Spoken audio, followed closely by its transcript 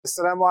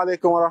Assalamu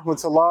alaikum wa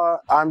rahmatullah.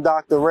 I'm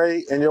Dr.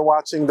 Ray, and you're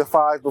watching the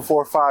 5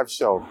 Before 5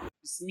 show.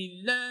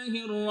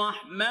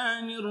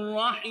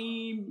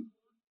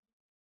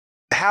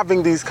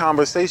 Having these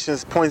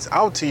conversations points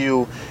out to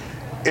you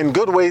in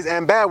good ways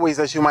and bad ways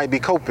that you might be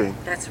coping.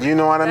 That's right. You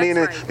know what I mean?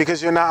 Right.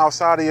 Because you're not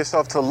outside of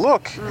yourself to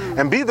look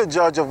and be the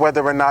judge of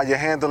whether or not you're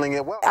handling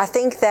it well. I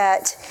think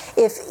that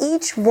if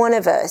each one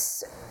of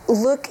us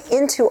look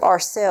into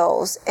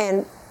ourselves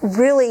and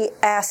really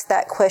ask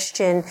that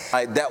question,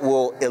 that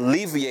will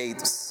alleviate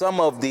some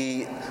of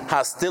the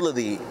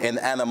hostility and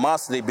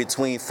animosity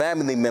between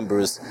family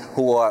members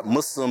who are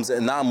Muslims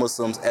and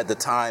non-Muslims at the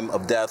time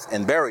of death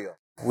and burial.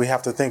 We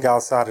have to think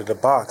outside of the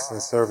box in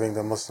serving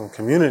the Muslim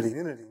community.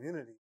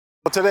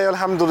 Today,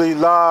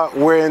 alhamdulillah,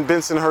 we're in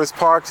Bensonhurst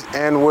Park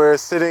and we're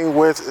sitting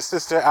with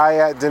Sister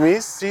Ayat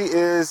Demis. She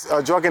is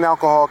a drug and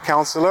alcohol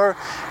counselor,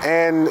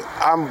 and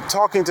I'm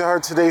talking to her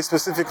today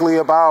specifically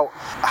about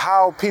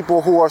how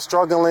people who are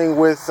struggling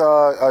with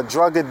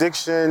drug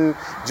addiction,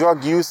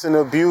 drug use and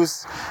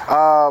abuse,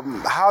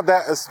 how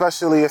that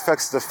especially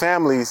affects the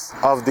families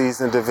of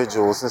these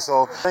individuals. And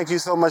so thank you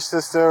so much,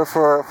 Sister,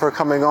 for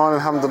coming on.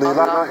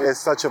 Alhamdulillah,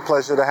 it's such a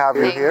pleasure to have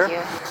you here.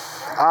 Thank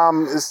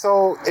you.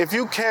 So if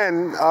you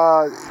can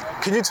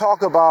you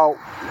talk about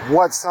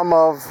what some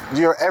of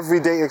your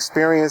everyday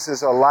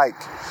experiences are like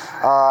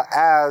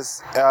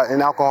as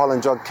an alcohol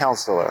and drug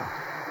counselor?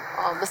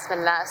 Oh,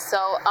 bismillah.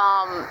 So,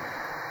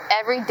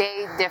 every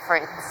day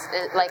different.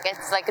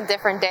 It's like a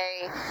different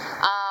day.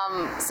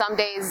 Some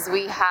days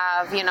we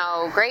have,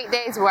 great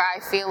days where I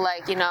feel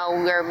like,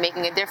 we're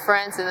making a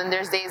difference. And then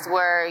there's days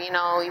where,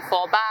 you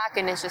fall back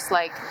and it's just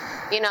like,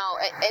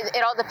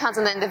 it all depends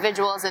on the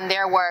individuals and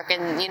their work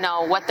and,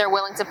 what they're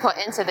willing to put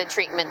into the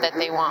treatment that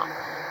they want.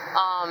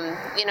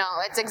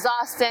 It's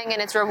exhausting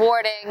and it's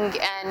rewarding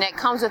and it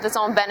comes with its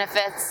own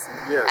benefits,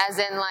 as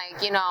in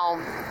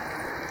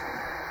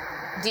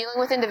dealing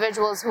with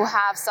individuals who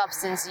have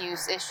substance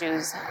use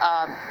issues.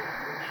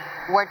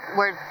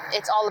 Where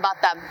it's all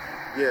about them.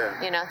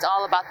 It's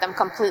all about them,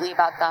 completely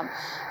about them.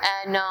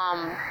 And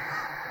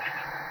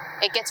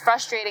it gets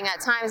frustrating at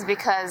times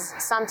because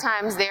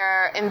sometimes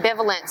they're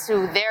ambivalent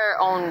to their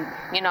own,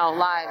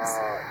 lives.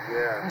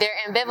 Their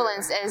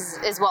ambivalence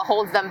is what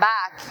holds them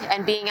back,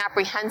 and being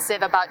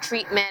apprehensive about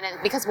treatment.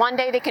 And because one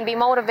day they can be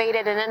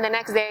motivated, and then the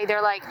next day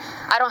they're like,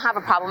 I don't have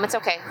a problem. It's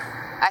okay.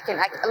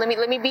 Let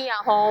me be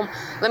at home.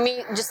 Let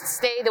me just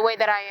stay the way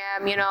that I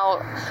am.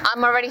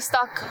 I'm already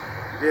stuck.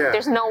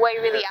 There's no way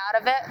really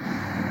out of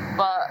it,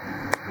 but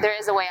there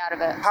is a way out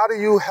of it. How do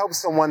you help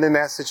someone in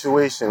that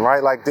situation,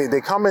 right? Like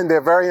they come in, they're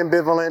very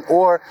ambivalent,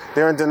 or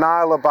they're in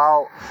denial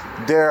about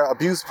their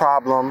abuse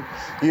problem.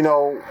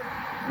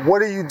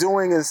 What are you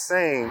doing and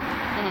saying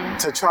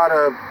to try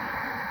to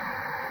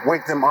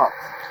wake them up?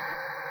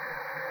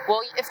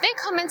 Well, if they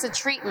come into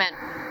treatment,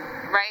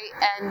 right,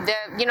 and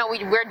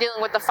we're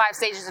dealing with the 5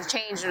 stages of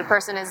change. The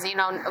person is,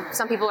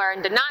 some people are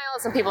in denial,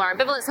 some people are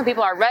ambivalent, some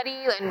people are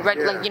ready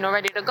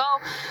to go.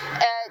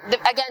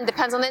 Again,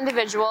 depends on the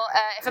individual.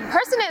 If a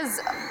person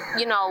is,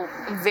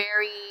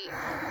 very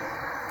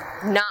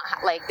not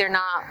they're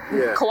not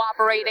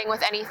cooperating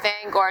with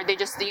anything, or they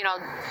just,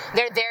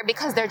 they're there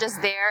because they're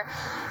just there,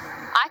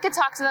 I could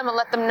talk to them and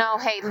let them know,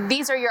 hey,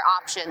 these are your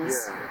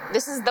options.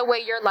 This is the way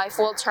your life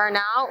will turn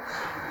out.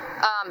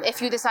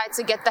 If you decide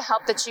to get the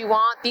help that you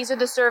want, these are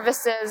the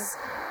services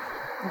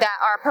that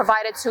are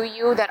provided to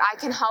you that I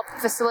can help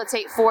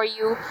facilitate for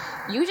you.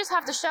 You just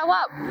have to show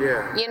up,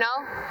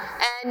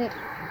 and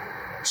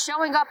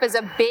showing up is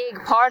a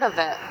big part of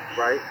it.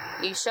 Right.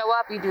 You show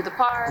up, you do the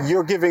part.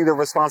 You're giving the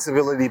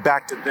responsibility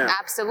back to them.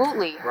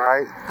 Absolutely.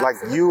 Right? Absolutely.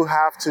 Like you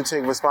have to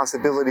take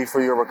responsibility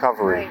for your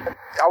recovery. Right.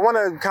 I want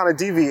to kind of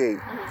deviate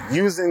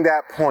using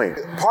that point.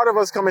 Part of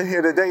us coming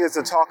here today is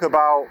to talk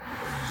about,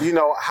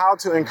 how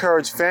to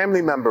encourage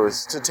family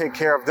members to take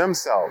care of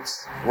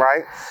themselves,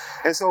 right?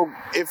 And so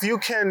if you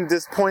can,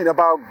 this point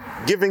about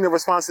giving the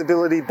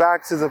responsibility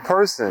back to the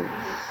person,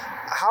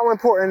 how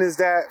important is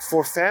that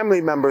for family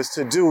members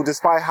to do,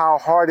 despite how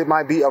hard it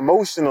might be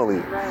emotionally?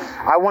 Right.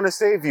 I want to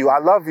save you. I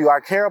love you. I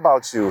care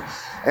about you.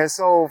 And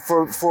so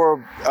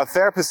for a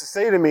therapist to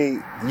say to me,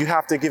 you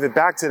have to give it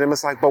back to them,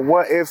 it's like, but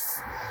what if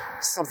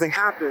something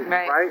happened,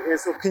 right? And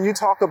so can you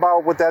talk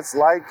about what that's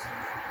like?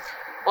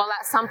 Well,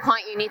 at some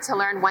point you need to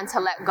learn when to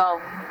let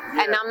go.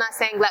 And I'm not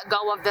saying let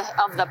go of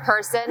the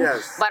person,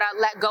 but I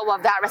let go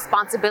of that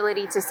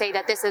responsibility to say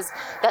that this is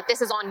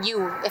on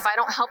you. If I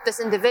don't help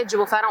this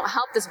individual, if I don't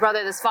help this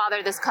brother, this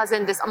father, this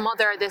cousin, this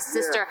mother, this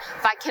sister,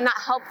 if I cannot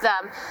help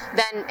them,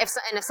 then if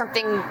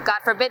something, God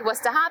forbid, was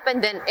to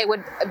happen, then it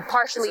would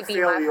partially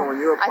be my fault.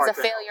 It's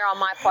a failure on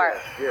my part.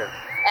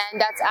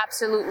 And that's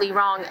absolutely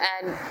wrong.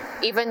 And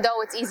even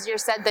though it's easier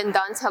said than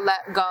done to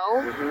let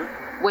go,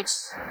 which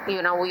we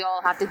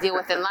all have to deal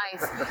with in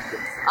life,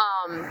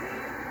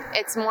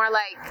 it's more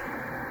like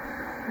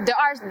there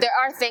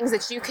are things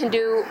that you can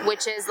do,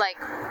 which is like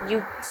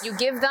you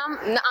give them,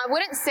 I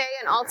wouldn't say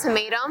an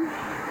ultimatum,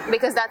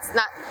 because that's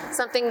not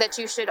something that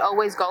you should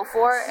always go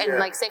for, and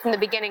like say from the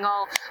beginning,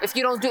 oh, if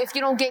you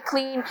don't get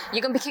clean,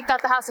 you're gonna be kicked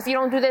out the house. If you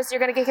don't do this, you're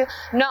gonna get kicked.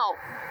 No.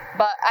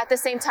 But at the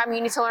same time,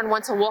 you need to learn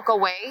when to walk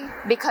away,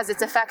 because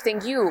it's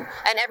affecting you.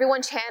 And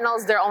everyone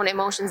channels their own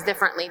emotions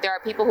differently. There are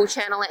people who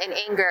channel it in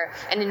anger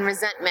and in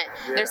resentment.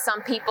 Yeah. There's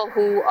some people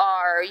who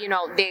are,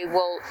 they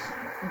will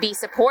be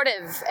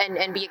supportive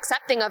and be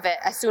accepting of it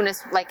as soon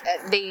as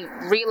they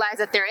realize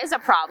that there is a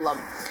problem,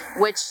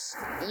 which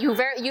you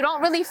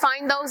don't really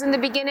find those in the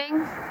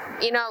beginning.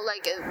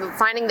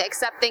 Finding the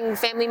accepting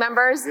family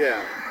members.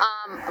 Yeah.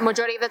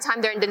 Majority of the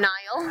time they're in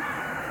denial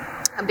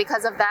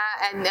because of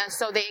that, and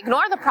so they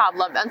ignore the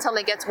problem until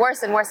it gets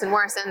worse and worse and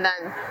worse, and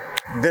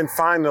then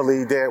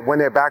finally, when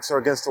their backs are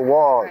against the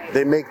wall, right,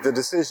 they make the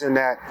decision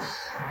that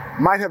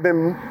might have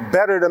been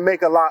better to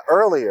make a lot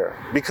earlier,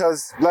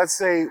 because let's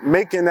say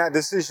making that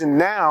decision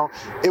now,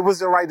 it was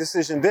the right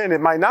decision then, it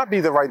might not be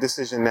the right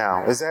decision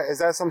now. Is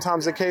that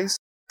sometimes the case?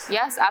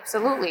 Yes,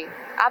 absolutely.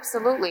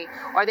 Absolutely.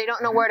 Or they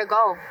don't know where to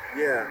go.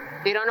 Yeah.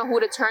 They don't know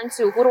who to turn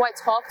to. Who do I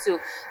talk to?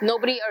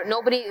 Nobody,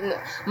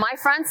 my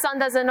friend's son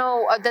doesn't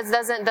know,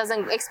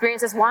 doesn't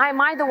experience this. Why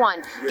am I the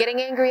one getting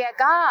angry at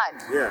God?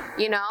 Yeah.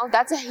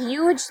 That's a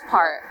huge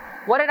part.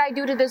 What did I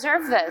do to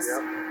deserve this?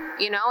 Yeah.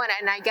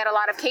 And I get a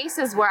lot of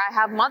cases where I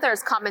have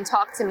mothers come and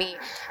talk to me,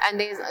 and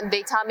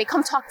they tell me,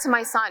 come talk to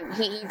my son.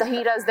 He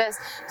does this.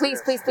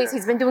 Please.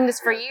 He's been doing this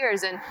for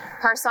years. And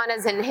her son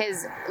is in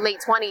his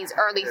late 20s,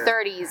 early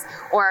 30s,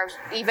 or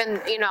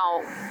even,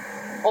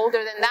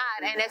 older than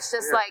that. And it's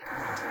just like,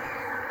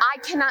 I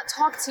cannot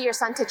talk to your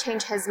son to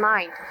change his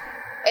mind.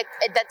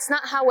 That's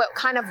not how it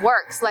kind of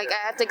works. Like,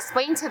 I have to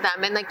explain to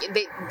them, and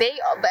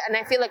and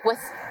I feel like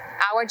with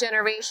our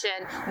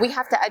generation, we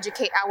have to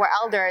educate our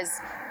elders,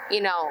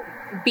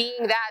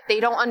 being that they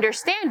don't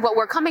understand what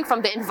we're coming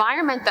from, the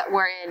environment that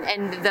we're in,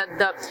 and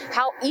the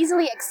how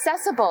easily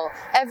accessible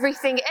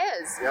everything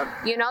is.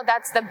 Yep.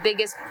 That's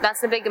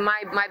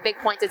my big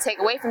point to take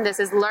away from this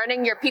is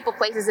learning your people,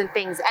 places, and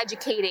things,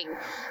 educating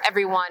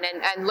everyone,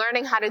 and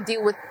learning how to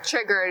deal with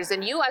triggers.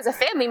 And you as a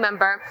family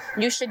member,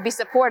 you should be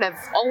supportive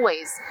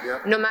always.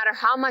 Yep. No matter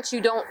how much you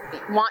don't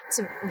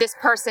want this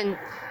person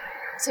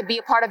to be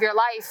a part of your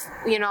life,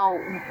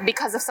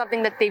 because of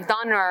something that they've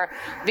done or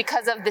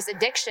because of this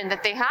addiction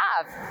that they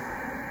have.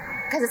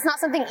 Because it's not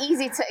something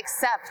easy to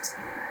accept,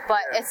 but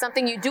it's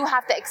something you do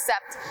have to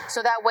accept,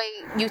 so that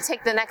way you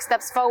take the next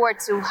steps forward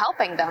to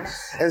helping them.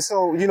 And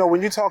so,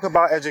 when you talk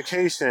about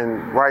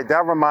education, right,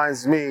 that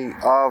reminds me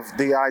of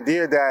the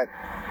idea that,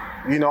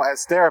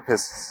 as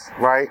therapists,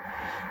 right,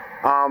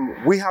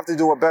 we have to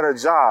do a better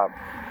job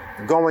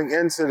going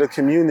into the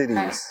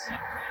communities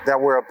that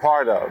we're a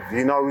part of.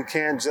 We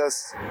can't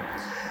just,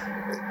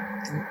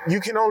 you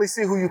can only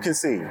see who you can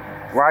see,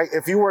 right?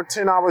 If you work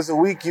 10 hours a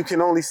week, you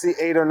can only see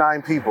 8 or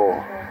 9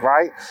 people,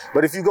 right?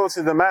 But if you go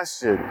to the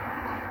masjid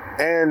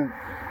and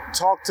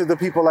talk to the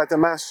people at the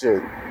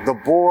masjid, the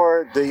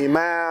board, the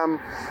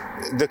imam,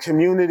 the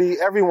community,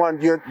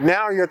 everyone, you're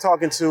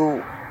talking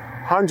to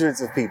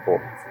hundreds of people.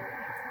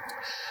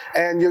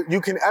 And you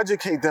can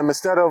educate them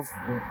instead of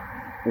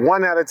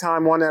one at a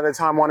time,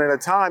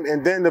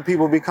 and then the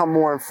people become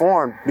more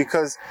informed.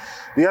 Because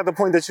the other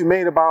point that you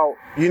made about,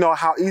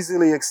 how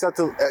easily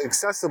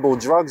accessible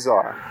drugs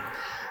are.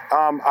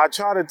 I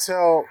try to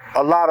tell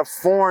a lot of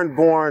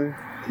foreign-born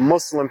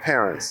Muslim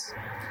parents,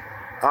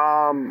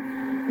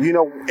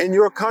 in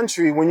your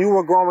country, when you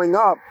were growing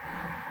up,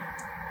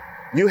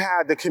 you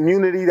had the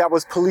community that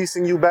was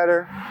policing you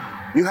better.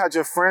 You had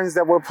your friends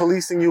that were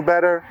policing you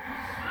better.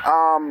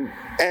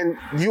 And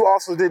you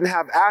also didn't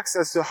have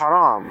access to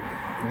haram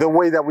the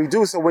way that we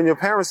do. So when your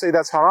parents say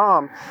that's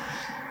haram,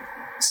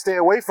 stay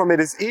away from it.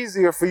 It's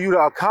easier for you to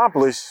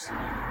accomplish,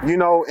 in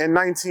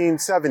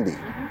 1970,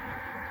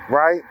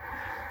 right?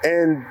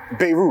 In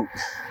Beirut,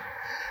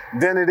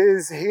 than it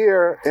is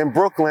here in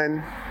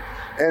Brooklyn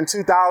in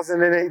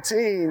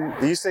 2018.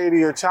 You say to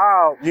your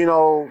child,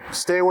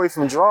 stay away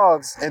from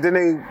drugs, and then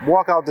they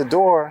walk out the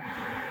door.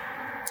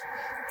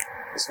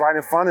 It's right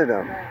in front of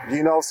them,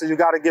 so you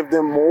got to give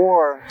them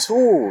more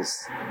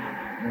tools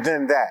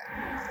than that.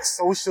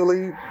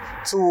 Socially,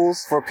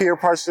 tools for peer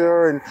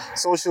pressure and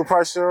social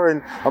pressure,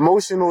 and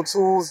emotional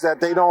tools that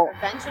they don't.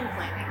 Prevention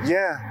planning.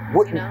 Yeah.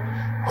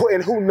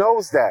 And who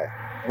knows that,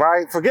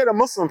 right? Forget a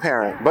Muslim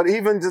parent, but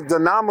even the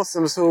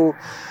non-Muslims who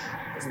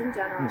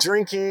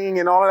drinking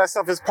and all of that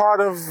stuff is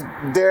part of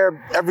their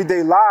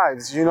everyday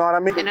lives, you know what I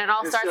mean? And it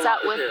all starts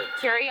out with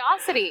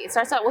curiosity. It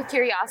starts out with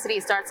curiosity.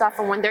 It starts off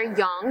from when they're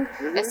young.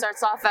 Mm-hmm. It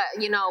starts off at,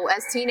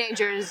 as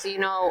teenagers,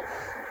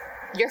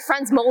 your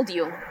friends mold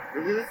you.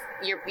 Mm-hmm.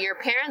 Your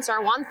parents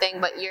are one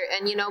thing, but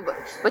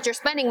you're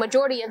spending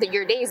majority of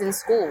your days in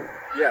school.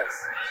 Yes.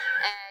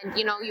 and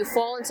you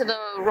fall into the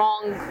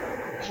wrong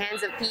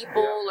hands of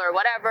people or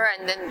whatever,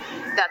 and then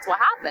that's what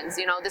happens.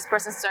 This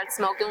person starts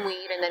smoking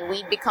weed, and then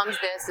weed becomes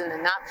this, and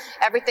then that,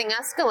 everything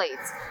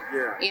escalates.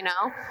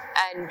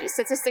 And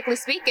statistically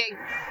speaking,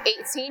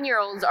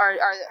 18-year-olds are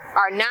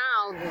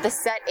now the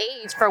set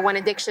age for when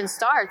addiction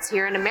starts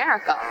here in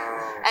America.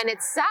 And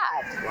it's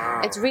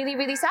sad. It's really,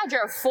 really sad.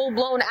 You're a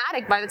full-blown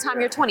addict by the time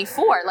you're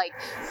 24.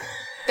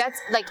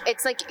 That's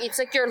it's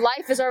like your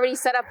life is already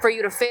set up for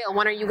you to fail.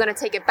 When are you going to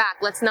take it back?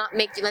 Let's not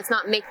make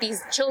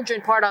these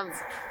children part of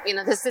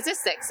the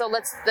statistics. So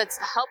let's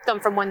help them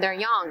from when they're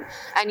young.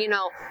 And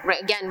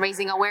again,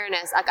 raising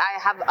awareness. Like, I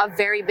have a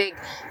very big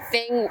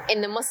thing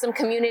in the Muslim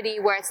community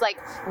where it's like,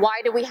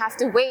 why do we have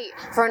to wait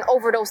for an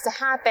overdose to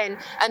happen?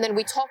 And then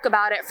we talk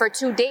about it for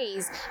 2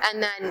 days,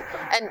 and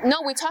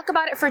we talk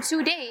about it for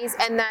 2 days,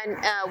 and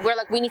then we're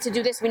like, we need to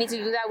do this, we need to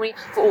do that.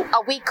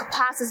 A week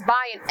passes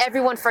by, and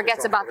everyone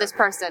forgets about this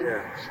person.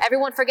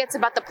 Everyone forgets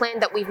about the plan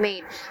that we've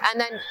made, and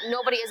then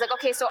nobody is like,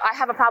 okay, so I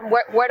have a problem.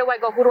 Where do I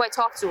go? Who do I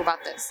talk to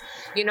about this?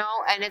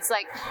 And it's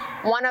like,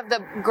 one of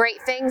the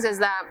great things is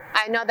that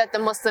I know that the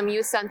Muslim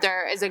Youth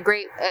Center is a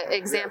great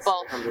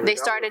example. They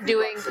started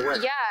doing,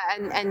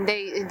 and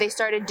they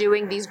started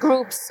doing these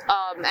groups,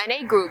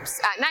 NA groups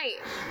at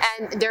night,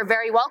 and they're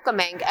very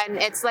welcoming. And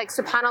it's like,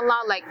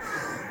 subhanAllah, like,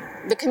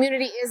 the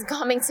community is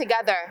coming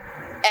together,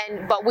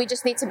 but we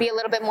just need to be a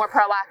little bit more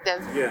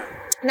proactive.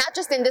 Not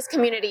just in this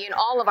community, in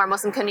all of our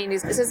Muslim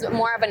communities. This is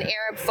more of an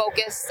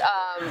Arab-focused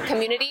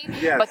community,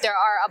 but there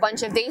are a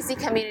bunch of Desi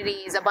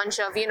communities, a bunch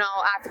of,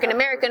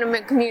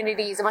 African-American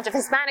communities, a bunch of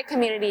Hispanic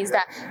communities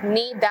that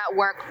need that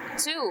work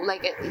too.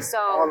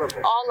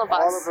 All of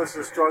us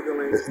are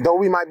struggling. Though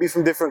we might be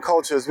from different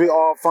cultures, we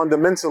all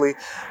fundamentally.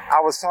 I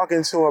was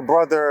talking to a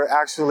brother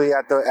actually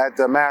at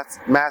the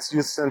Mass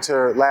Youth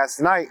Center last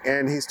night,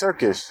 and he's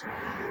Turkish.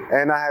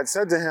 And I had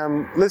said to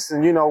him,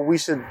 listen, we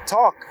should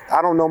talk.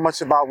 I don't know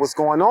much about what's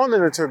going on in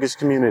the Turkish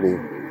community.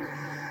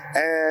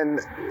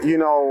 And,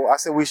 I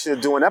said we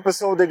should do an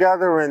episode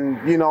together, and,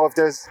 if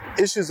there's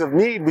issues of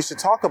need, we should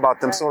talk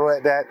about them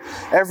so that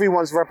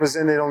everyone's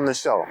represented on the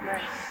show.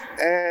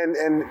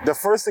 And the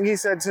first thing he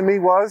said to me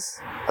was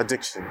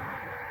addiction.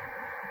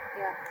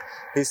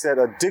 He said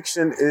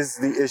addiction is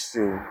the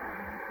issue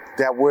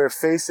that we're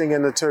facing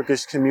in the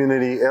Turkish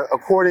community,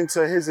 according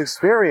to his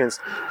experience.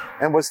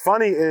 And what's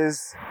funny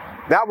is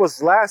that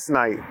was last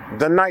night.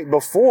 The night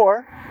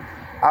before,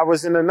 I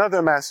was in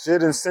another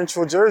masjid in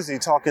Central Jersey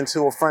talking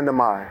to a friend of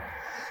mine.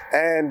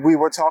 And we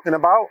were talking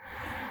about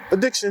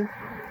addiction.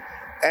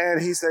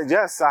 And he said,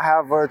 yes, I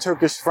have a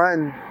Turkish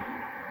friend,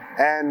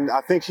 and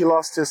I think he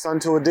lost his son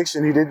to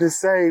addiction. He didn't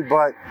say,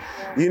 but,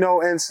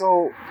 and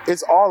so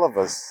it's all of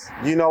us,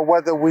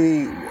 whether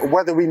we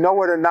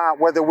know it or not,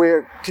 whether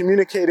we're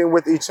communicating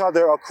with each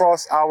other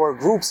across our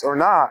groups or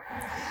not,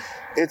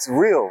 it's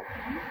real,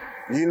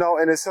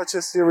 and it's such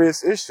a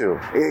serious issue.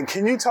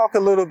 Can you talk a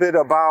little bit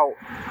about,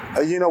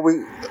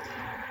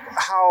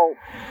 how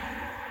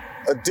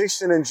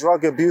addiction and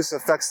drug abuse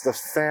affects the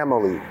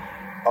family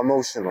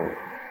emotionally?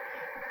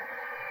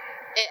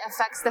 It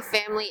affects the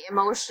family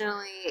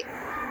emotionally.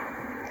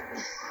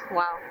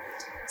 Wow.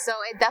 So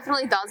it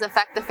definitely does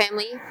affect the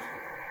family.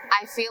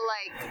 I feel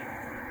like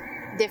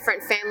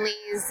different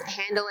families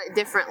handle it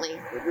differently.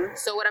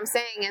 So what I'm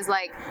saying is,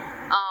 like,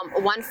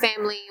 one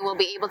family will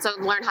be able to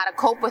learn how to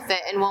cope with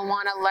it and will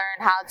want to learn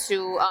how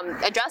to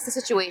address the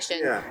situation.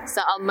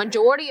 So a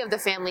majority of the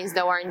families,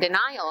 though, are in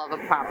denial of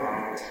a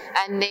problem,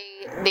 and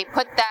they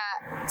put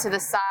that to the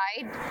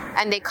side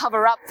and they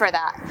cover up for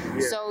that.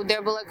 So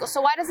they'll be like,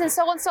 so why doesn't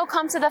so and so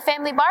come to the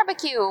family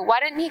barbecue? Why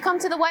didn't he come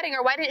to the wedding?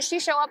 Or why didn't she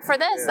show up for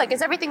this? Like,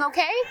 is everything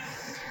okay?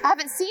 I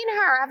haven't seen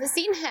her. I haven't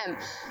seen him.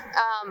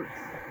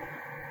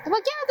 I'm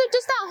like, yeah, they're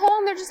just at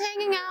home. They're just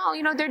hanging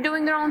out. They're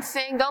doing their own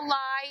thing. They'll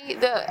lie.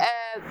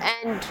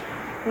 And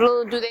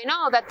little do they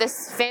know that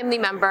this family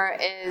member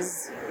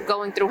is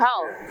going through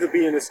hell. Could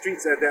be in the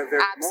streets at that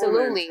very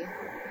moment.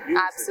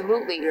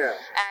 Absolutely.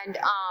 And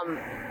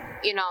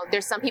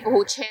there's some people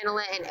who channel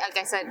it, and like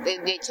I said,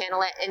 they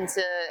channel it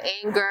into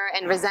anger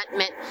and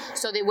resentment.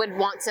 So they would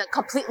want to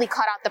completely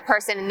cut out the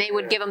person, and they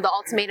would give them the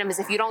ultimatum: is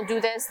if you don't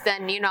do this,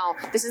 then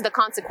this is the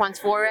consequence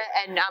for it,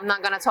 and I'm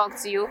not gonna talk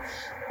to you.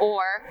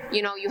 Or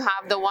you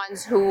have the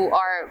ones who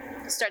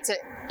start to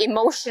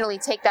emotionally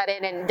take that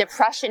in, and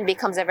depression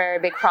becomes a very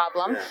big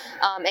problem.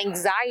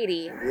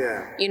 Anxiety.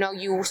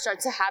 You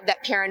start to have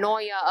that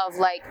paranoia of,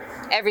 like,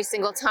 every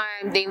single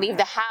time they leave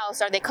the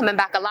house, are they coming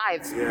back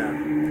alive?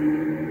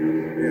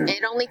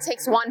 It only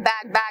takes one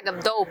bag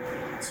of dope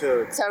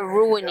to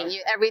ruin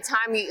you. Every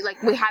time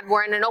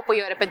we're in an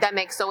opioid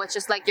epidemic, so it's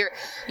just like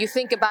you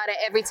think about it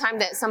every time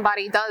that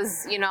somebody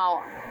does,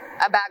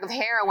 a bag of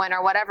heroin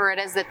or whatever it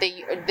is that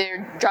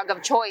their drug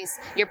of choice,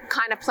 you're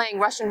kind of playing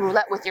Russian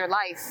roulette with your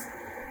life.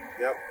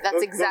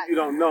 That's exactly. You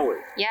don't know it.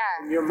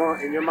 In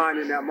your mind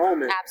in that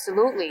moment.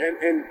 Absolutely. And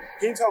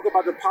can you talk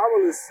about the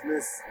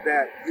powerlessness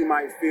that you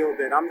might feel?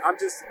 That I'm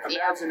just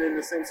imagining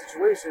the same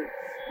situation.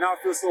 Now I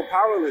feel so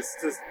powerless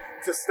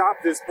to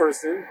stop this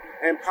person,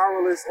 and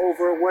powerless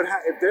over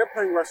if they're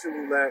playing Russian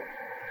roulette.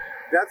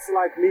 That's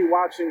like me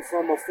watching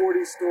from a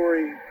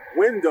 40-story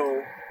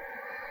window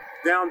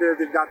down there.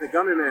 They've got the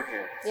gun in their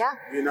hand. Yeah.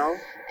 You know?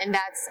 And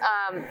that's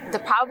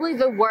probably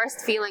the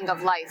worst feeling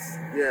of life.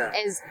 Yeah.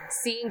 Is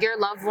seeing your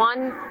loved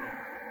one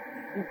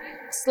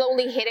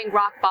slowly hitting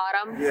rock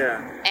bottom.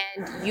 Yeah.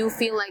 And you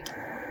feel like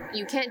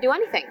you can't do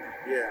anything.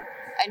 Yeah.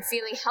 And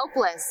feeling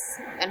helpless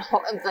and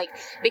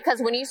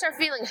because when you start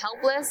feeling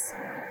helpless,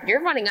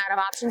 you're running out of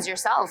options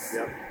yourself.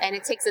 Yep. And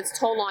it takes its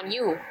toll on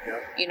you.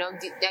 Yep. You know,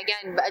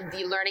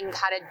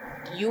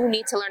 you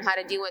need to learn how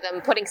to deal with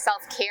them, putting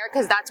self-care,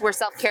 because that's where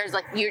self-care is.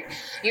 Like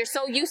you're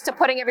so used to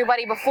putting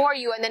everybody before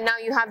you, and then now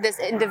you have this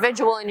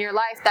individual in your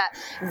life that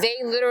they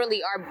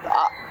literally are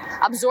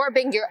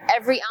absorbing your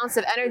every ounce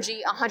of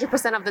energy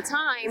 100% of the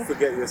time. You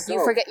forget yourself.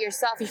 You forget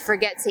yourself. You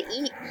forget to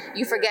eat.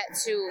 You forget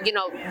to,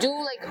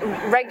 do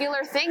like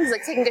regular things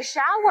like taking a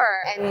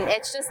shower, and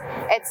it's just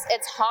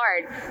it's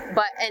hard,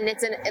 and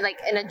it's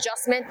an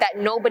adjustment that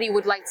nobody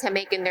would like to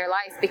make in their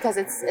life, because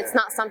it's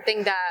not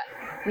something that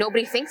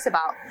nobody thinks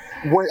about.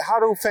 How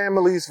do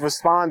families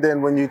respond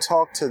then when you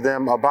talk to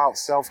them about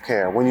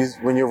self-care, when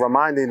you're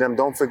reminding them,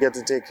 don't forget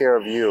to take care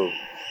of you?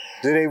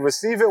 Do they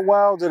receive it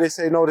well? Do they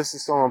say, no, this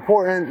is so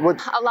important?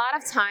 A lot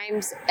of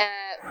times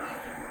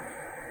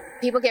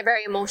people get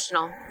very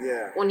emotional.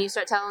 Yeah. When you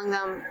start telling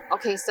them,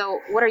 okay,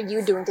 so what are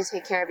you doing to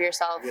take care of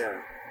yourself?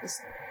 Yeah.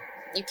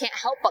 You can't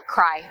help but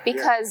cry,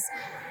 because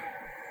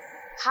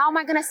how am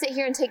I going to sit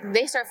here and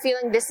they start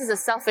feeling this is a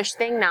selfish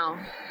thing now.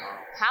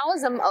 How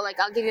is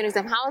I'll give you an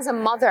example. How is a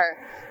mother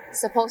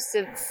supposed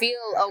to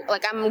feel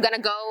like I'm gonna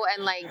go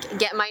and like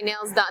get my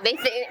nails done? They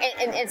think,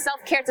 and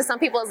self-care to some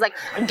people is like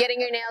getting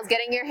your nails,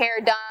 getting your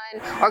hair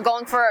done, or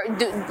going for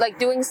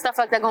doing stuff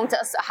like that, going to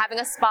having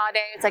a spa day.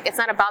 It's like, it's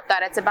not about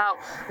that. It's about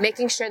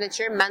making sure that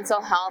your mental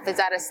health is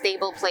at a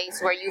stable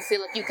place where you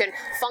feel like you can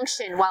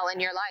function well in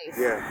your life.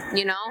 Yeah.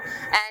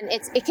 And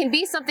it can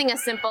be something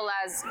as simple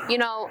as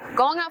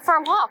going out for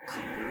a walk,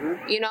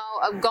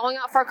 going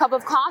out for a cup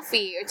of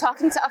coffee, or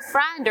talking to a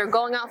friend, or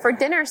going out for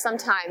dinner.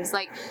 Sometimes,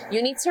 like,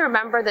 you need to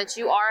remember that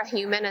you are a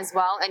human as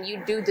well, and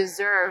you do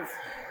deserve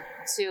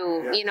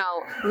to,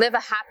 live a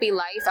happy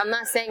life. I'm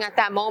not saying at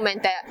that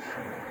moment that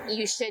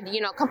you should,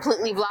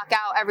 completely block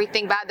out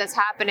everything bad that's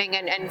happening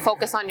and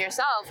focus on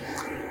yourself,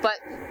 but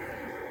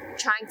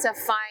trying to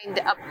find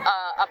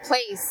a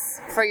place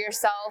for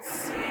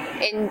yourself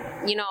in,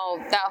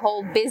 that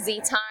whole busy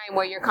time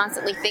where you're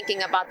constantly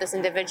thinking about this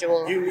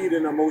individual. You need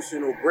an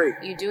emotional break.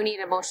 You do need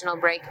an emotional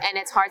break, and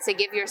it's hard to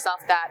give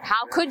yourself that.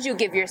 How could you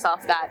give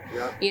yourself that?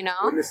 Yeah.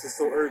 When this is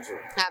so urgent.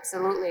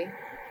 Absolutely.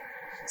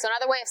 So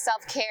another way of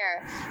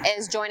self-care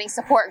is joining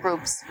support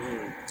groups.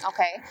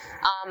 Okay.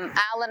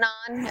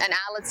 Al-Anon and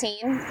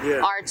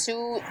Alateen are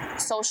two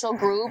social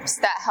groups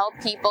that help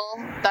people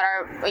that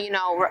are,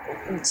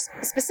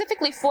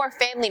 specifically for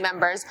family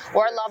members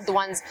or loved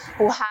ones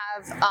who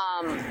have,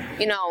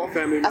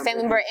 a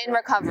family member in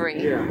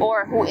recovery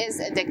or who is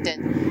addicted.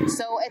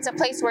 So it's a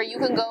place where you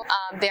can go.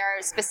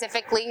 They're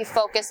specifically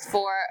focused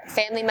for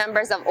family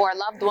members or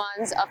loved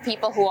ones of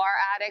people who are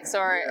addicts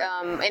or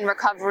in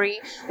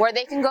recovery, where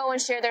they can go and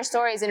share their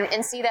stories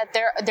and see that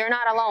they're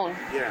not alone.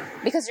 Yeah.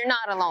 Because you're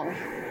not alone.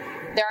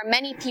 There are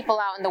many people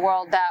out in the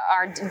world that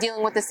are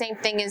dealing with the same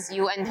thing as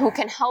you, and who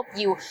can help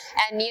you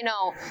and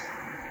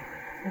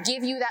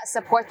give you that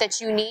support that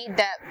you need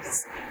that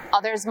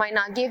others might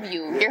not give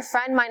you. Your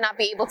friend might not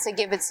be able to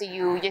give it to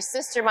you. Your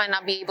sister might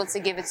not be able to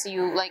give it to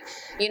you.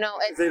 They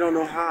don't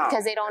know how.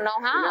 Because they don't know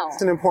how.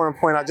 That's an important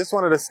point. I just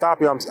wanted to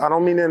stop you. I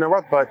don't mean to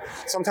interrupt, but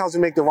sometimes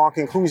we make the wrong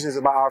conclusions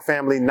about our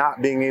family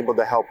not being able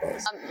to help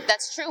us.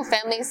 That's true.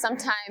 Families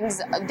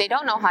sometimes, they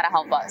don't know how to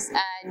help us.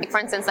 And for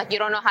instance, you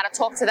don't know how to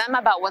talk to them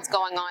about what's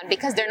going on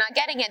because they're not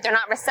getting it. They're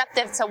not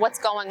receptive to what's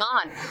going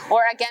on.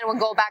 Or again, we'll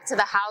go back to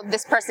how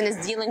this person is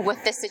dealing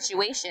with this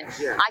situation.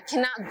 Yeah. I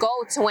cannot go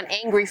to an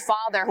angry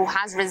father who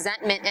has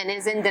resentment and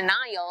is in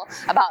denial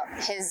about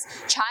his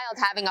child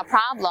having a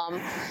problem,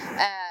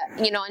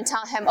 and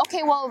tell him,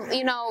 okay, well,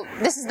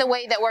 this is the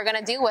way that we're going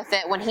to deal with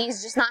it, when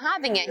he's just not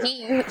having it.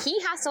 Yeah.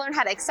 He has to learn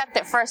how to accept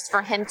it first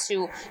for him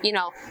to,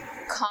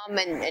 come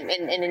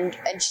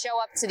and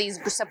show up to these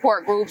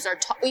support groups or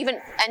even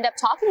end up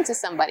talking to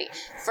somebody.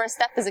 First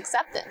step is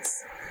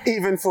acceptance.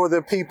 Even for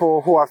the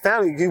people who are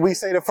family, we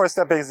say the first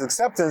step is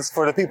acceptance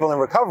for the people in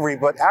recovery,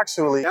 but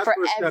actually for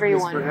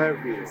everyone.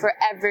 For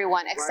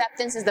everyone. Right.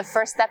 Acceptance is the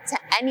first step to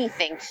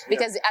anything,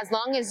 because as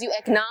long as you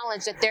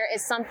acknowledge that there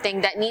is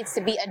something that needs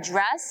to be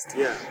addressed,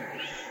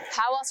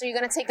 how else are you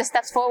going to take the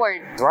steps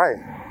forward?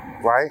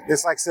 Right?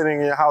 It's like sitting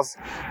in your house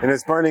and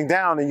it's burning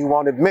down and you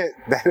won't admit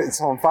that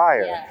it's on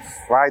fire,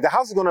 right? The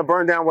house is going to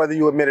burn down whether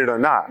you admit it or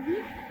not,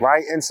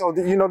 right? And so,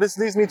 this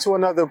leads me to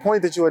another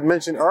point that you had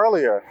mentioned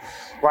earlier,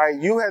 right?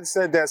 You had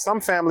said that some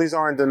families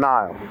are in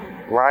denial,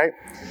 right?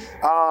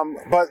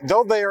 But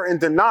though they are in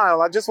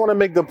denial, I just want to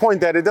make the point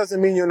that it doesn't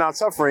mean you're not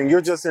suffering.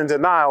 You're just in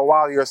denial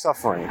while you're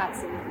suffering.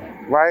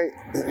 Absolutely. right?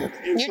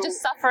 You're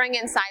just suffering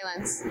in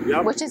silence,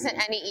 which isn't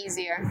any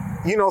easier.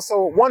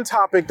 So one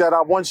topic that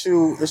I want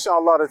you,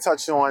 inshallah, to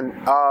touch on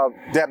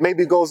that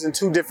maybe goes in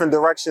two different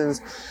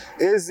directions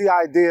is the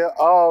idea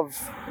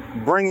of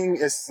bringing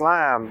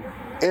Islam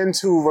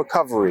into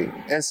recovery.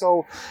 And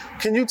so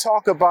can you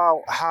talk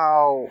about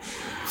how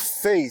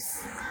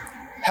faith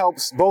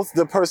helps both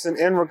the person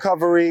in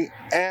recovery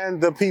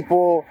and the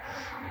people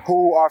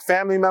who are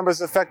family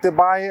members affected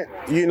by it,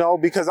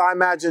 because I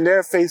imagine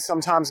their faith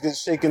sometimes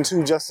gets shaken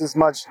too, just as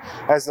much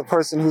as the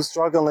person who's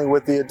struggling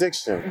with the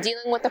addiction.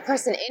 Dealing with the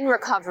person in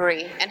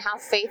recovery and how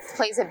faith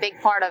plays a big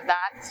part of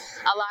that.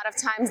 A lot of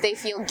times they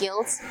feel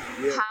guilt.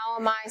 Yeah. How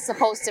am I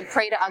supposed to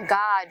pray to a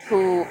God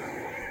who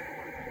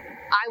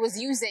I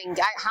was using?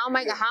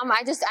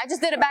 I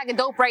just did a bag of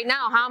dope right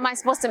now. How am I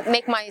supposed to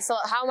pray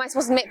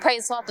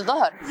Salat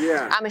al-Dhuhr?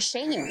 Yeah. I'm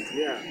ashamed.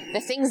 Yeah.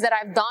 The things that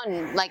I've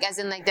done,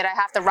 did I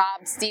have to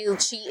rob, steal,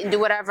 cheat, and do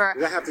whatever?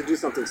 Did I have to do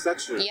something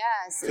sexual?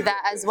 Yes,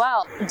 that as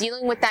well.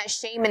 Dealing with that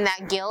shame and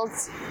that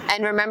guilt,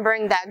 and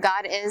remembering that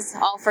God is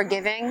all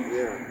forgiving.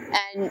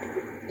 Yeah.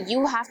 And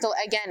you have to,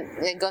 again,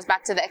 it goes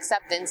back to the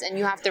acceptance, and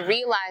you have to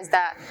realize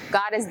that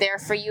God is there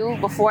for you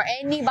before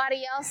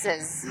anybody else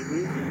is.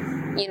 Mm-hmm.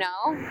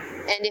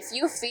 And if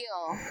you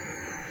feel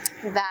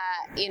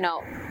that,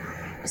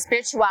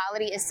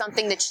 spirituality is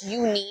something that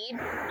you need,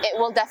 it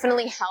will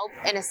definitely help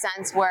in a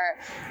sense where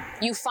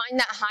you find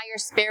that higher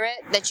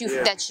spirit that you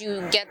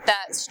get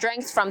that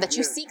strength from, that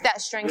you seek that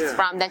strength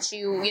from, that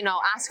you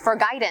ask for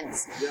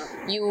guidance. Yeah.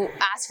 You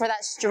ask for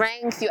that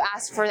strength, you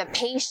ask for the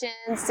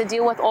patience to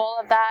deal with all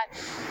of that.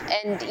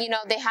 And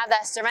they have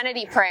that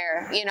serenity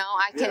prayer.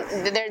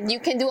 You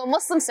can do a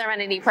Muslim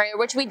serenity prayer,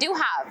 which we do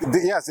have.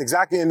 Yes,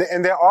 exactly.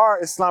 And there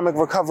are Islamic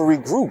recovery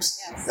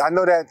groups. Yes. I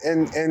know that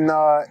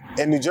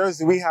in New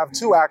Jersey we have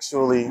two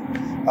actually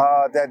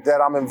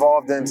that I'm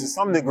involved in to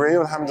some degree,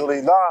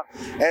 alhamdulillah,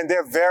 and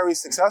they're very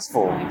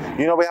successful.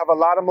 We have a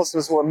lot of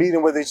Muslims who are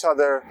meeting with each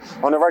other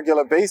on a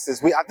regular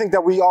basis. I think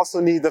that we also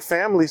need the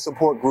family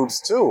support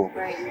groups too.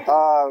 Right.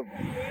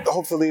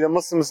 Hopefully the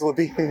Muslims will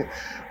be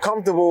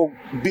comfortable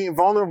being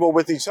vulnerable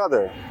with each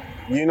other.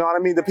 You know what I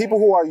mean? The people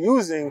who are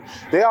using,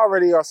 they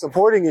already are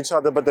supporting each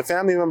other, but the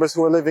family members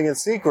who are living in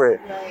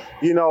secret,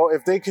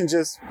 if they can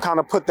just kind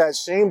of put that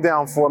shame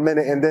down for a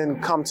minute and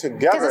then come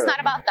together. Because it's not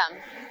about them.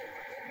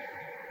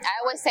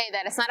 I always say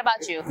that it's not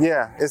about you.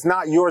 Yeah, it's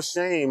not your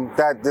shame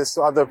that this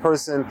other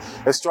person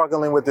is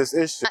struggling with this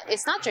issue.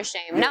 It's not your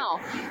shame. No,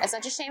 it's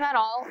not your shame at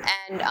all.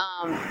 And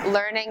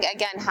learning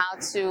again how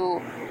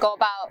to go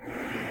about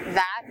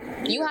that,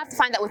 you have to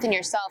find that within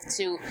yourself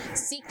to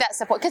seek that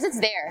support, because it's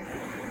there.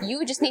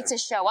 You just need to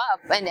show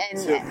up and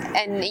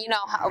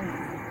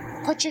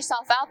put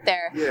yourself out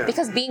there,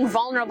 because being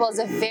vulnerable is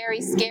a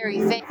very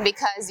scary thing,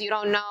 because you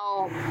don't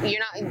know,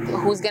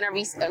 who's gonna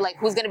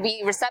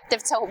be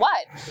receptive to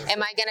what.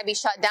 Am I gonna be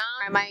shut down?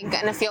 Am I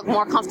gonna feel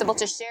more comfortable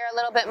to share a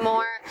little bit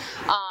more?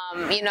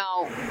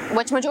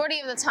 Which majority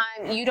of the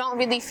time you don't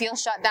really feel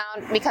shut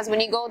down, because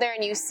when you go there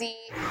and you see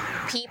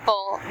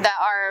people that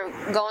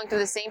are going through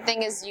the same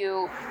thing as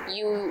you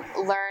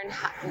learn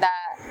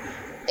that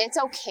it's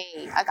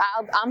okay.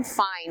 I'm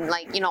fine.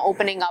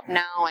 Opening up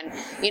now, and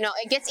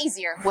it gets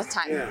easier with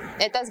time. Yeah.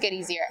 It does get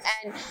easier.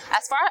 And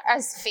as far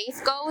as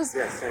faith goes,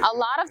 a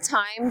lot of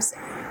times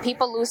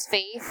people lose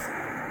faith,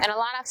 and a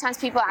lot of times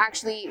people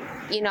actually,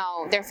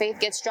 their faith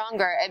gets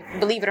stronger.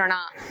 Believe it or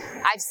not,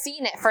 I've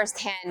seen it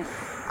firsthand.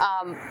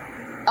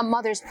 A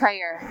mother's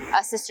prayer,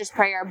 a sister's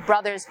prayer, a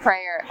brother's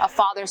prayer, a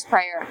father's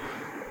prayer,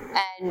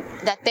 and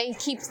that they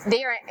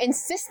are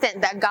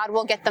insistent that God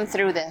will get them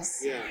through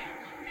this. Yeah.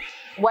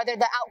 Whether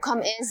the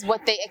outcome is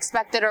what they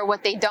expected or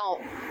what they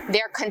don't,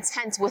 they're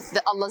content with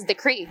Allah's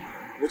decree.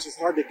 Which is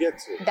hard to get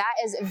to. That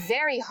is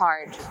very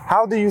hard.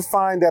 How do you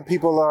find that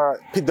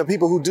the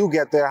people who do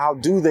get there, how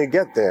do they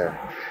get there?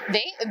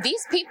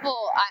 These people,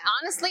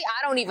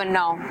 I don't even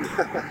know.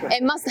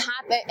 It must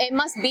happen. It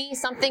must be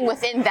something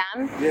within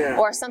them,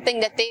 or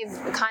something that they've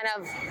kind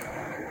of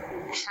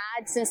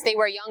had since they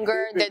were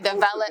younger. They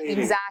develop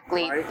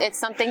exactly. Right? It's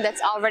something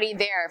that's already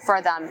there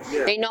for them.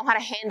 Yeah. They know how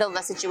to handle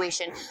the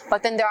situation.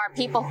 But then there are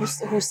people who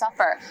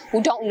suffer,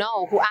 who don't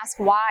know, who ask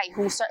why,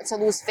 who start to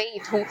lose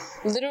faith, who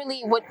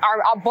literally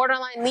are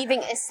borderline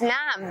leaving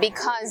Islam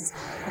because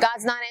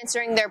God's not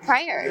answering their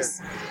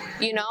prayers.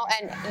 Yeah.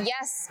 And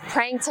yes,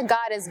 praying to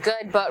God is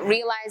good, but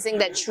realizing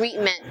that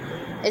treatment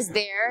is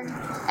there,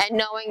 and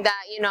knowing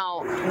that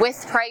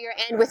with prayer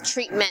and with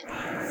treatment,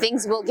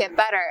 things will get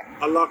better.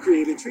 Allah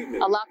created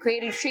treatment. Allah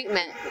created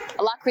treatment.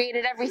 Allah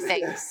created everything.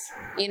 Yes.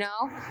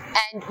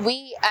 And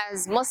we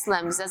as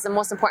Muslims, that's the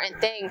most important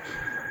thing.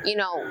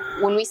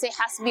 When we say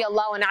Hasbi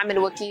Allah wa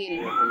ni'mal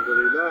wakeel,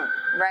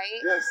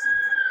 right? Yes.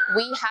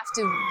 we have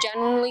to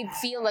genuinely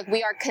feel like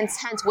we are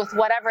content with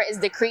whatever is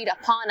decreed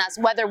upon us,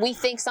 whether we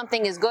think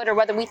something is good or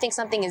whether we think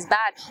something is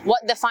bad.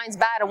 What defines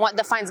bad and what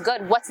defines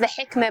good? What's the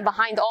hikmah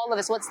behind all of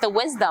this? What's the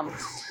wisdom?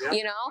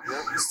 You know?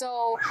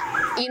 So,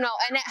 you know,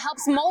 and it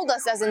helps mold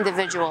us as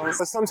individuals.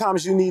 But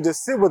sometimes you need to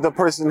sit with a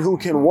person who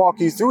can walk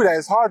you through that.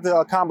 It's hard to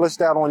accomplish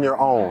that on your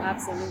own.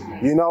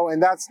 Absolutely. You know,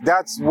 and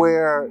that's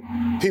where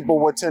people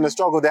would tend to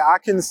struggle. That I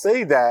can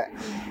say that,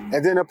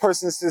 and then a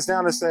person sits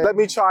down and says, let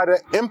me try to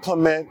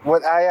implement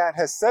what Ayat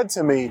has said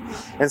to me.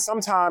 And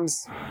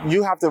sometimes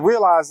you have to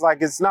realize,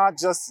 like, it's not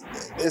just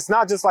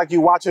like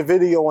you watch a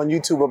video on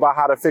YouTube about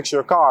how to fix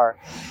your car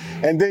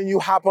and then you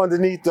hop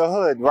underneath the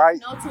hood, right?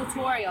 No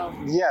tutorial.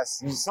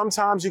 Yes.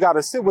 Sometimes you got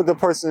to sit with the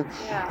person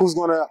who's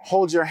going to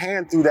hold your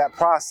hand through that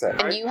process.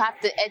 And you have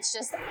to, it's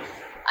just,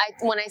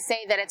 when I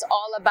say that it's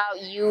all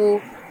about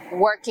you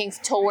working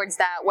towards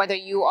that, whether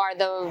you are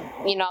the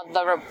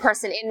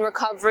person in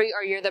recovery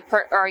or you're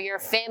or your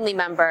family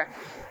member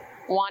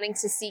wanting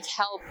to seek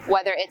help,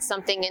 whether it's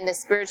something in the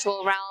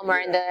spiritual realm or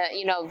in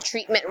the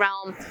treatment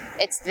realm,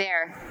 it's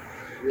there.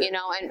 You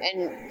know,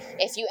 and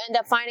if you end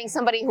up finding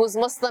somebody who's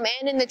Muslim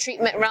and in the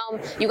treatment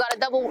realm, you got a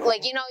double,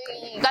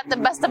 you got the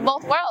best of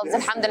both worlds,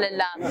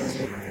 alhamdulillah.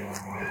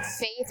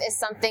 Faith is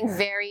something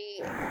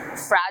very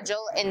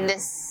fragile in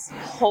this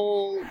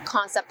whole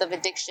concept of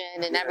addiction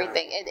and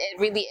everything. It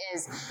really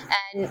is.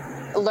 And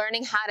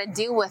learning how to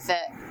deal with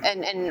it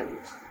and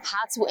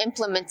how to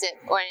implement it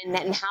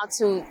and how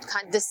to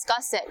kind of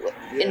discuss it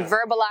and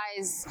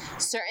verbalize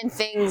certain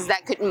things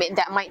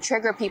that might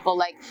trigger people.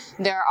 Like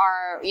there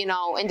are,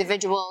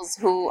 individuals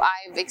who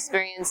I've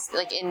experienced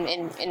like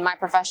in my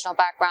professional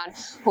background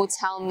who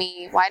tell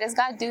me, why does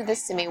God do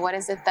this to me? What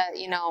is it that,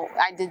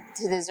 I did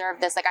to deserve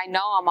this? Like, I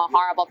know I'm a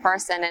horrible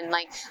person and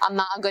like I'm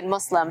not a good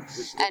Muslim,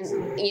 and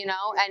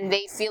and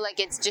they feel like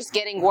it's just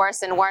getting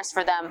worse and worse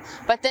for them.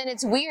 But then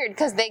it's weird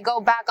because they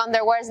go back on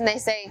their words and they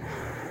say,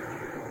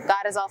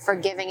 God is all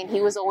forgiving and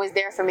he was always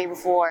there for me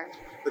before.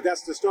 But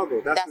that's the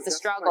struggle. That's the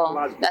struggle.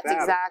 That's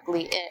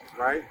exactly it.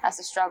 Right? That's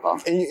the struggle.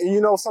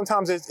 And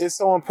sometimes it's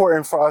so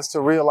important for us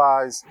to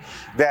realize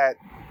that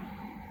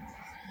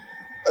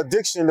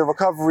addiction, the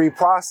recovery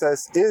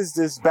process, is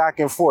this back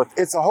and forth.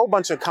 It's a whole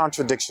bunch of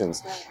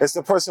contradictions. Right. It's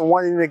the person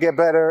wanting to get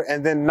better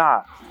and then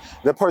not.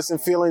 The person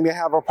feeling they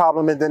have a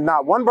problem and then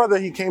not. One brother,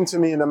 he came to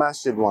me in the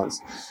masjid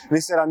once and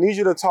he said, I need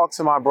you to talk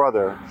to my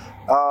brother.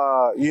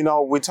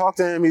 We talked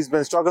to him. He's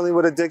been struggling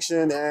with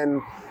addiction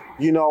and,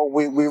 we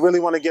really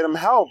want to get him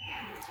help.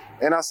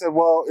 And I said,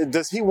 well,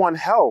 does he want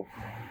help?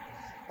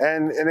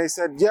 And they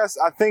said, yes,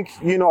 I think,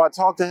 I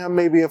talked to him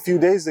maybe a few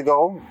days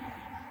ago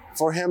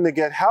for him to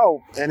get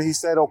help. And he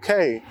said,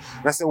 okay.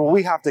 And I said, well,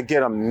 we have to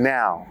get him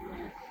now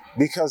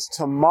because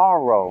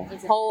tomorrow.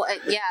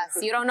 Yes,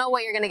 you don't know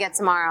what you're going to get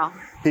tomorrow.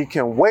 He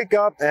can wake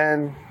up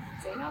and,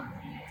 say no.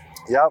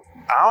 Yep.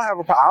 I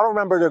don't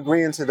remember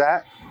agreeing to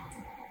that.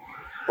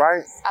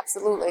 Right?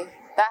 Absolutely.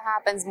 That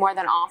happens more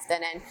than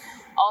often. And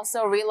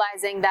also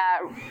realizing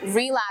that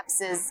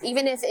relapses,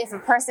 even if a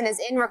person is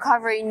in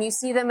recovery and you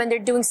see them and they're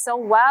doing so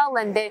well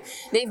and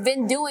they've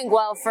been doing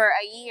well for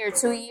a year,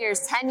 2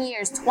 years, 10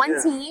 years,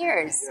 20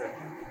 years,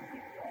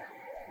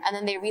 and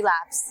then they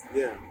relapse.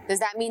 Yeah. Does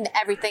that mean that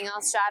everything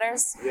else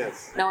shatters?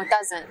 Yes. No, it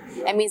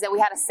doesn't. It means that we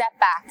had a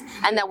setback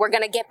and that we're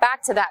going to get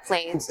back to that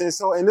place.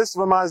 And this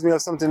reminds me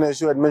of something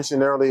that you had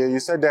mentioned earlier. You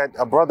said that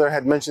a brother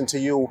had mentioned to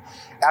you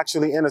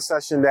actually in a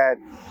session that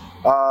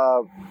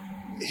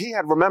he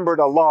had remembered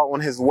Allah on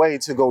his way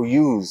to go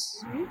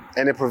use,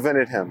 and it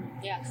prevented him.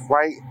 Yes.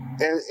 Right?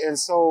 And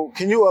so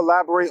can you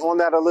elaborate on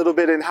that a little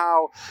bit and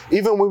how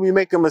even when we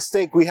make a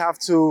mistake, we have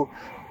to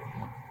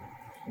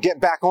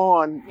get back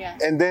on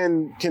and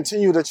then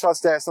continue to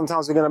trust that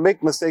sometimes we're going to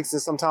make mistakes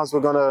and sometimes we're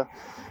going to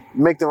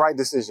make the right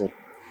decision.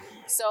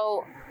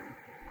 So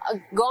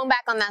going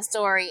back on that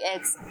story,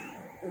 it's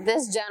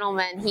this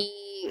gentleman,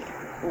 he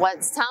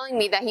was telling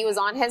me that he was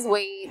on his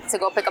way to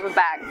go pick up a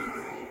bag.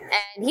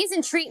 And he's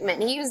in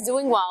treatment. He was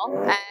doing well,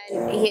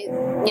 and he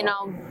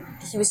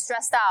was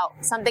stressed out.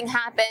 Something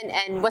happened,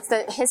 and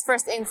his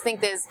first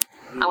instinct is,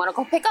 I want to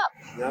go pick up.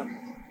 Yeah.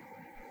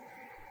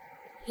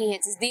 He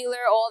hits his dealer,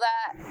 all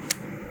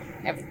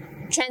that.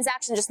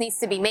 Transaction just needs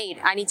to be made.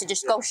 I need to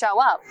just go show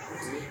up.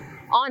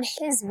 On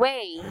his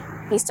way,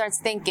 he starts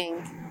thinking,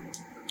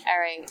 all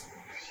right,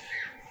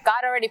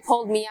 God already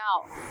pulled me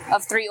out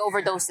of 3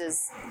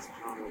 overdoses.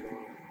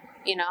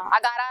 I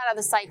got out of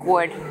the psych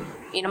ward.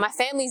 My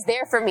family's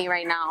there for me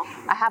right now.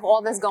 I have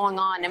all this going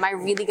on. Am I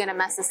really gonna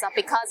mess this up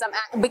because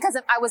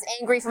if I was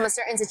angry from a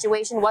certain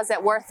situation? Was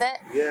it worth it?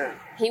 Yeah.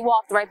 He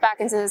walked right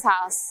back into his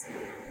house.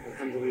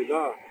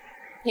 Alhamdulillah.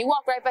 He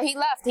walked right back. He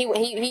left.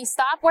 He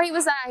stopped where he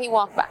was at. He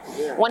walked back.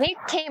 Yeah. When he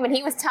came and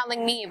he was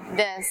telling me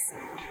this,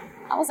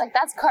 I was like,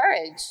 "That's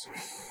courage.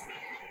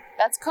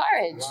 That's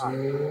courage.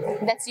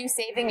 That's you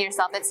saving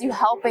yourself. That's you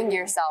helping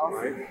yourself,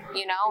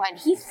 you know? And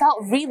he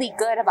felt really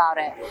good about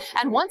it.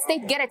 And once they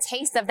get a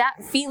taste of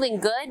that feeling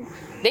good,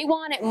 they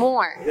want it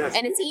more. Yes.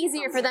 And it's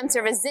easier for them to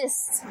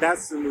resist.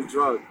 That's the new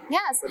drug.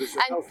 Yes. That is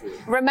And healthy.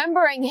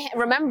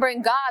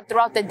 remembering God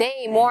throughout the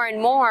day more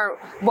and more,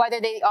 whether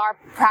they are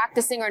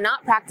practicing or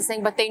not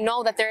practicing, but they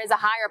know that there is a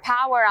higher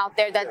power out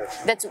there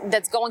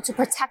that's going to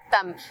protect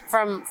them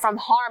from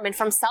harm and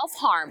from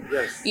self-harm.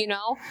 Yes. You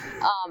know?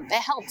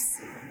 It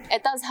helps.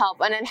 It does help.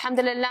 And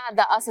alhamdulillah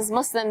that us as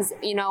Muslims,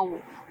 you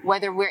know,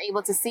 whether we're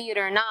able to see it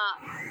or not,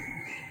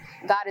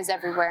 God is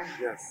everywhere.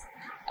 Yes.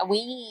 And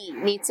we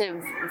need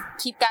to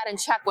keep that in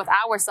check with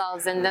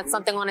ourselves, and that's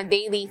something on a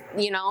daily,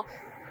 you know,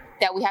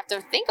 that we have to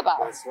think about.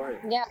 That's right.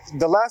 Yeah.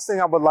 The last thing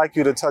I would like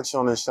you to touch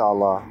on,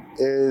 inshallah,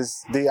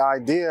 is the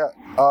idea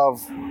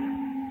of,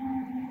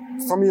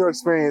 from your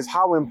experience,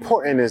 how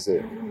important is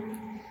it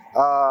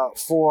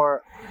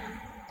for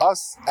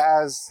us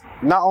as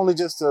not only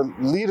just the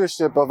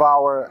leadership of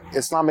our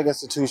Islamic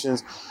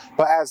institutions,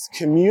 but as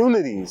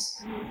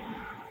communities,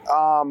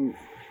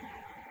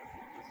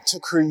 to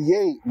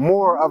create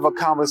more of a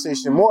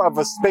conversation, more of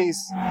a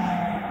space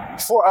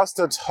for us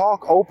to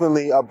talk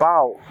openly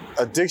about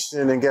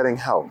addiction and getting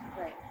help?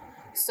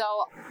 So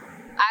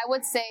I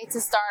would say to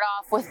start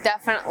off with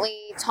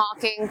definitely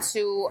talking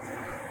to,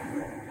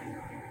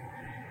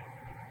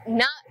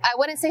 I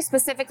wouldn't say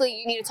specifically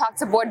you need to talk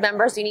to board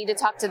members, you need to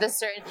talk to this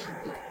certain,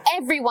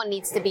 everyone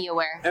needs to be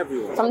aware.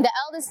 Everyone. From the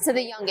eldest to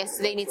the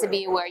youngest, they need to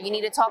be aware. You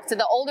need to talk to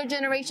the older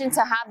generation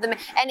to have them,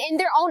 and in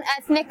their own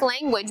ethnic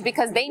language,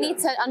 because they need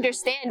to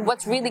understand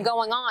what's really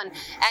going on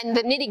and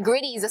the nitty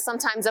gritties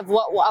sometimes of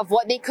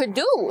what they could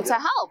do to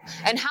help,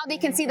 and how they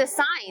can see the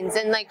signs,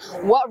 and like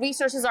what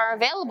resources are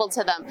available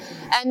to them.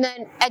 And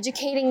then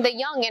educating the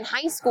young in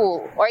high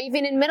school or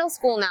even in middle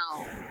school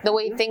now, the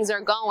way things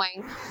are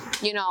going,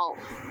 you know,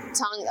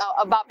 talking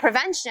about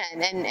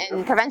prevention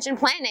and prevention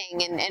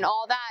planning and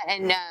all that,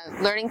 and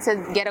learning to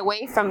get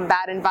away from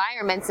bad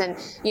environments, and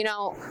you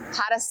know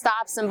how to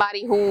stop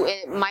somebody who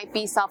it might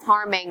be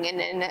self-harming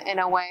in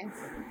a way.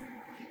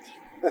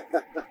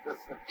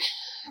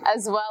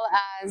 As well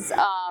as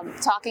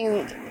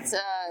talking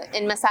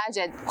in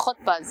masajid,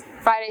 khutbas,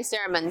 Friday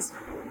sermons,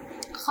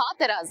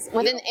 khatiras,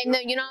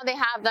 you know, they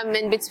have them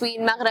in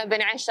between Maghrib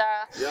and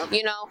Isha,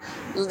 you know,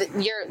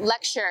 your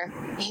lecture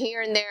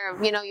here and there,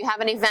 you know, you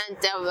have an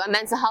event, a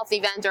mental health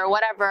event or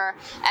whatever,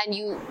 and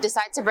you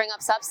decide to bring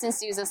up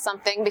substance use as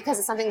something because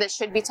it's something that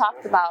should be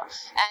talked about.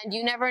 And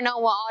you never know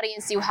what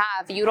audience you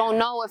have. You don't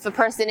know if a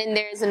person in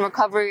there is in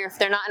recovery, or if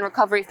they're not in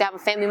recovery, if they have a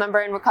family member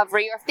in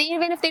recovery, or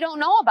even if they don't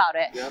know about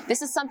it.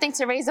 This is something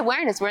to raise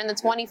awareness. We're in the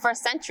 21st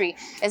century.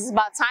 It's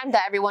about time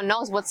that everyone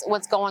knows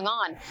what's going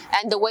on.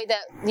 And the way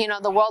that, you know,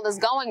 the world is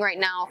going right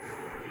now,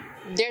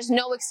 there's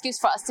no excuse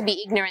for us to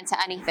be ignorant to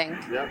anything.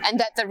 And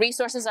that the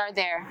resources are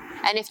there.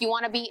 And if you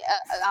want to be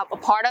a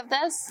part of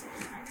this,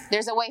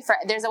 there's a way for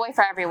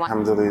everyone.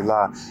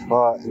 Alhamdulillah.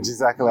 Well,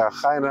 Jazakallah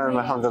khairan,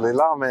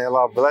 alhamdulillah. May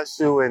Allah bless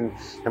you and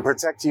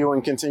protect you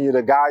and continue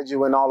to guide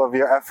you in all of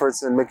your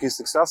efforts and make you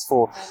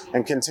successful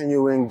and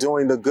continuing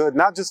doing the good,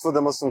 not just for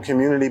the Muslim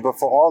community, but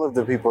for all of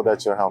the people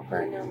that you're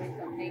helping.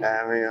 Ameen.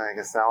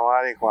 Assalamu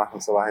alaikum wa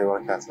rahmatullahi wa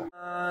barakatuh.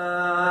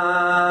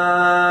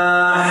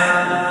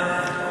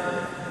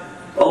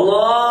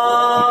 Allahu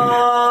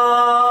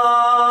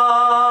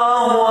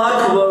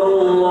Akbar,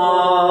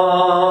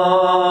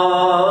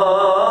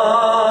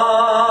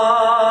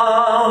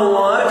 Allahu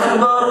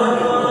Akbar,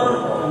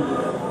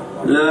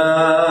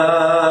 La